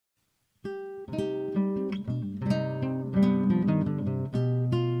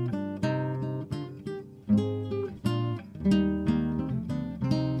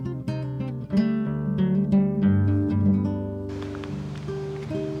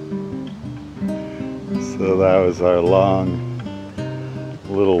So that was our long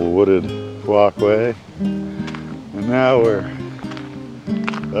little wooded walkway. And now we're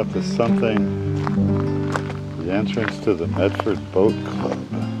up to something, the entrance to the Medford Boat Club.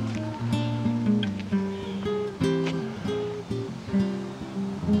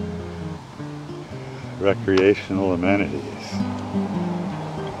 Recreational amenities.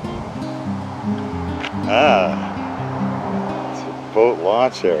 Ah, it's a boat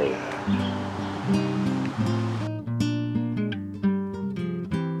launch area.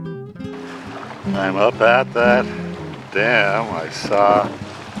 I'm up at that dam I saw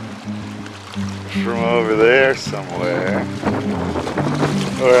from over there somewhere.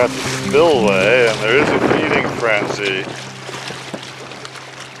 We're at the spillway, and there is a feeding frenzy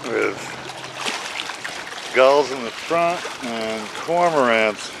with gulls in the front and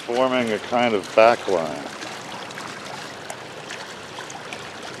cormorants forming a kind of backline.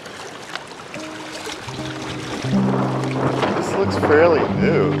 This looks fairly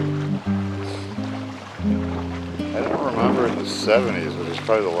new. I don't remember in the 70s, which is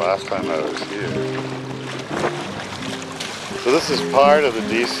probably the last time I was here. So this is part of the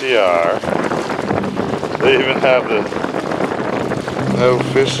DCR. They even have the no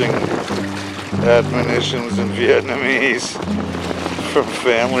fishing admonitions in Vietnamese from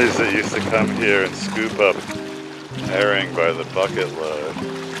families that used to come here and scoop up herring by the bucket load.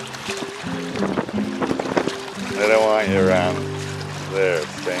 They don't want you around there,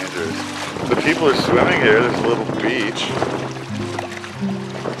 it's dangerous. The people are swimming here, there's a little beach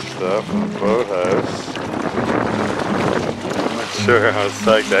stuff and a boathouse. I'm not sure how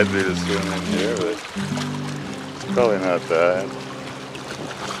psyched I'd be to swim in here, but it's probably not bad.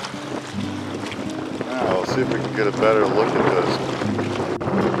 We'll see if we can get a better look at those.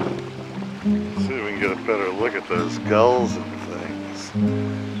 See if we can get a better look at those gulls and things.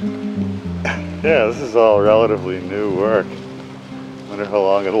 Yeah, this is all relatively new work. Wonder how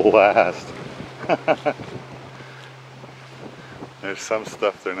long it'll last. There's some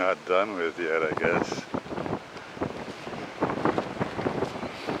stuff they're not done with yet, I guess.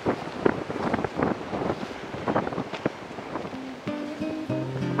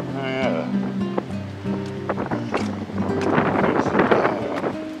 Oh yeah.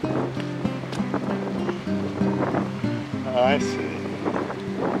 I see.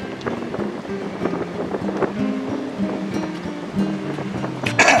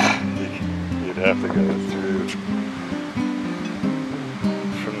 You'd have to go through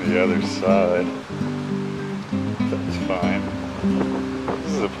from the other side. That's fine.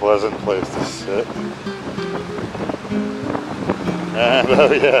 This is a pleasant place to sit. And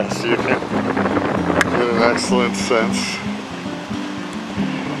oh yes, you can get an excellent sense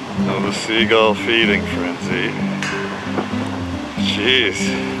of the seagull feeding frenzy. Jeez,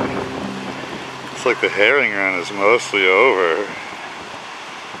 it's like the herring run is mostly over.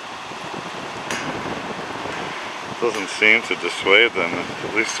 Doesn't seem to dissuade them,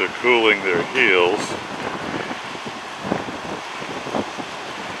 at least they're cooling their heels.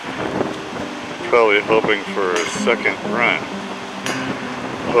 Probably hoping for a second run.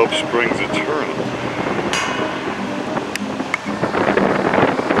 Hope springs eternal.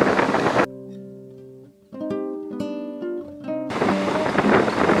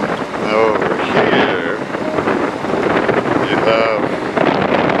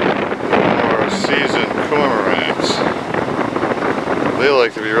 They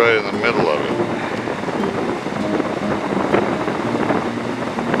like to be right in the middle of it.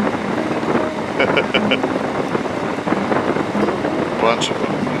 Bunch of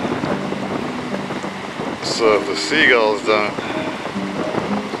them. So if the seagulls don't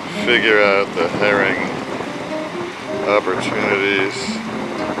figure out the herring opportunities,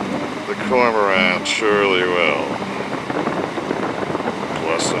 the cormorant surely will.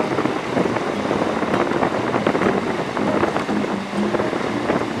 Bless them.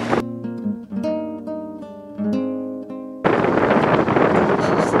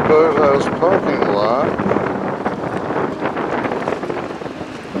 Boathouse parking lot.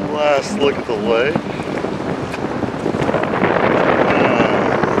 Last look at the lake.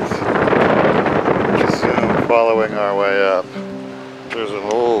 And assume following our way up, there's an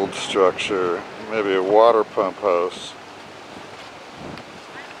old structure, maybe a water pump house.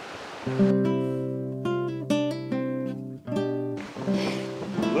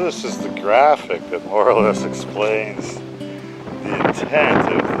 This is the graphic that more or less explains the intent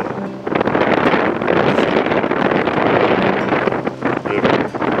of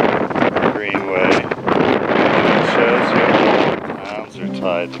the greenway. It shows you how the towns are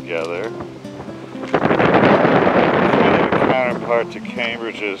tied together. Kind of a counterpart to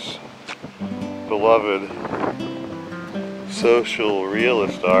Cambridge's beloved social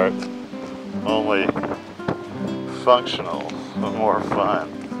realist art, only functional but more fun.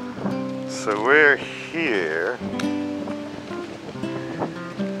 So we're here,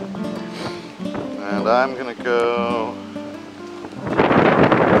 and I'm gonna go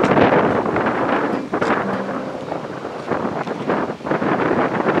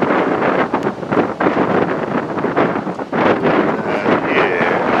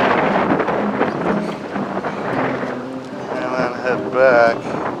back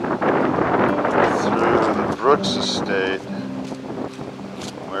through the Brooks estate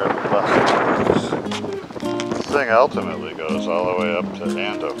where the bus goes. The thing ultimately goes all the way up to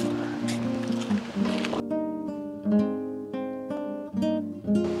Andover.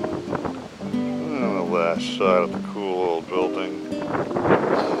 And the last shot of the cool old building.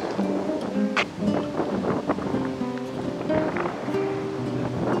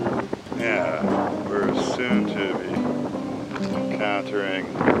 Yeah, we're soon to be encountering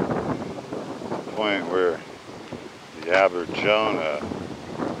the point where the Aberjona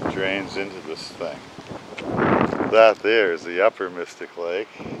drains into this thing. That there is the upper Mystic Lake.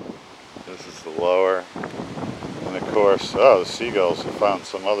 This is the lower. And of course, oh, the Seagulls have found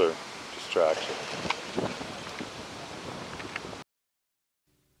some other distraction.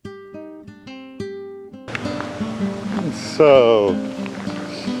 And so,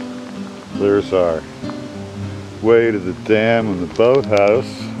 there's our way to the dam and the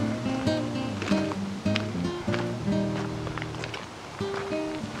boathouse.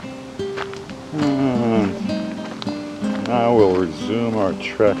 And now we'll resume our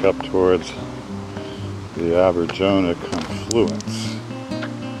trek up towards the Aberjona confluence.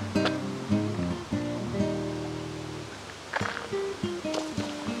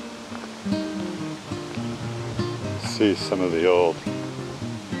 See some of the old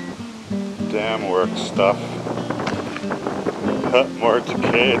dam work stuff. More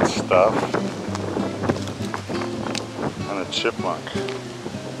decayed stuff, and a chipmunk.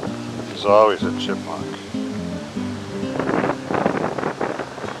 There's always a chipmunk.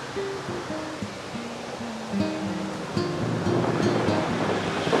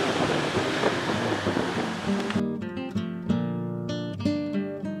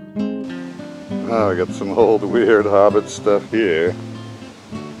 Oh, I got some old weird Hobbit stuff here.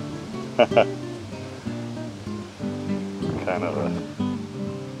 Kind of a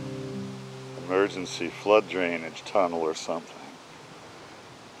emergency flood drainage tunnel or something.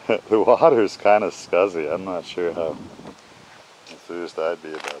 The water's kind of scuzzy. I'm not sure how enthused I'd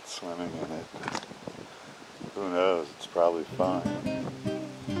be about swimming in it. Who knows? It's probably fine.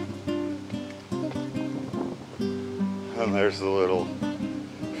 And there's the little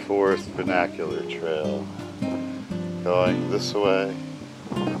forest vernacular trail going this way,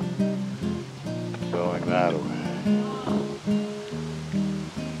 going that way.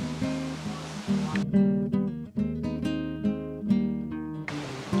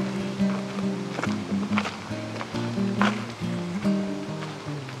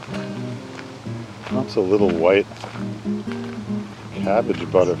 Lots of little white cabbage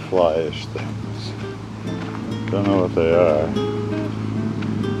butterfly-ish things. Don't know what they are.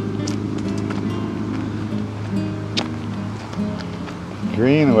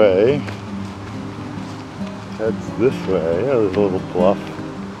 Greenway heads this way. Oh, there's a little bluff.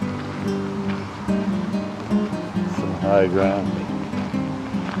 Some high ground.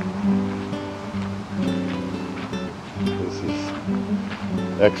 This is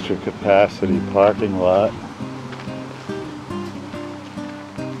extra capacity parking lot.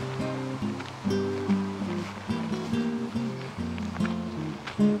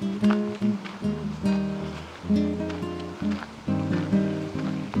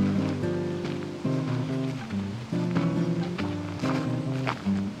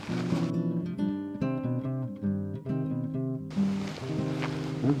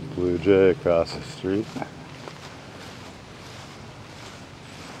 Blue jay across the street.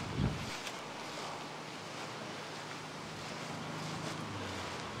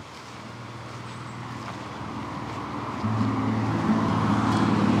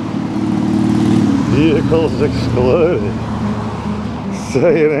 Vehicles exploded.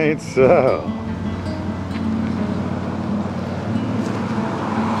 Say it ain't so.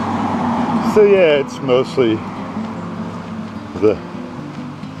 So yeah, it's mostly the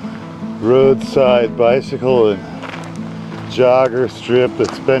roadside bicycle and jogger strip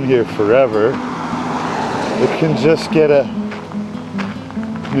that's been here forever. It can just get a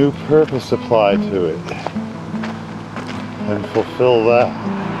new purpose applied to it and fulfill that.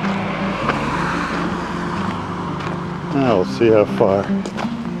 Now we'll see how far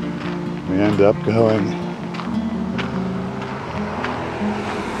we end up going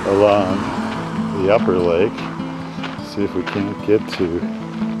along the upper lake, see if we can't get to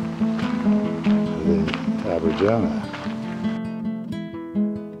the Aberjona.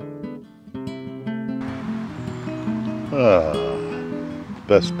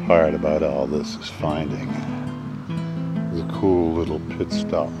 Best part about all this is finding the cool little pit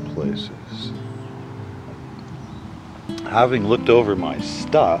stop places. Having looked over my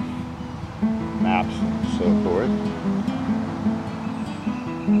stuff, maps and so forth,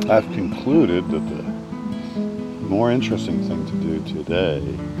 I've concluded that the more interesting thing to do today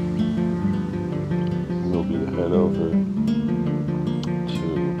will be to head over to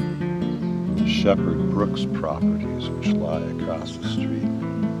the Shepherd Brooks properties, which lie across the street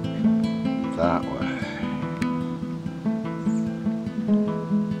that way.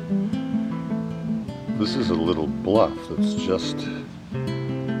 This is a little bluff that's just to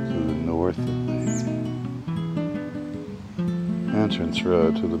the north of the entrance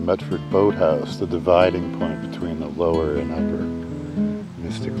road to the Medford Boathouse, the dividing point between the lower and upper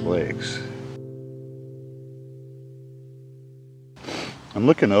Mystic Lakes. I'm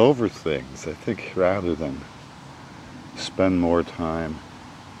looking over things. I think rather than spend more time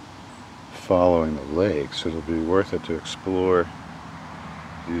following the lakes, it'll be worth it to explore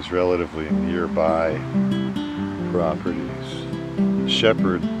these relatively nearby properties.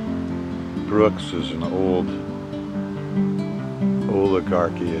 Shepherd Brooks is an old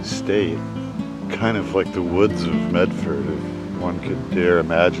oligarchy estate, kind of like the woods of Medford, if one could dare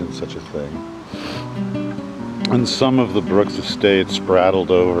imagine such a thing. And some of the Brooks estates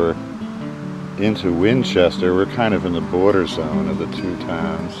spraddled over into Winchester. We're kind of in the border zone of the two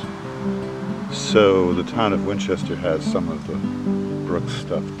towns. So the town of Winchester has some of the Brooks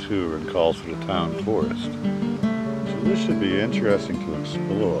stuff too and calls for the town forest. So this should be interesting to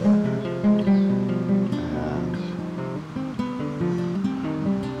explore. And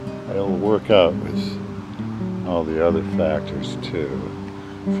it'll work out with all the other factors too.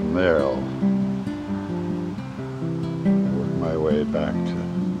 From there I'll work my way back to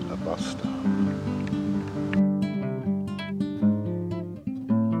a bus stop.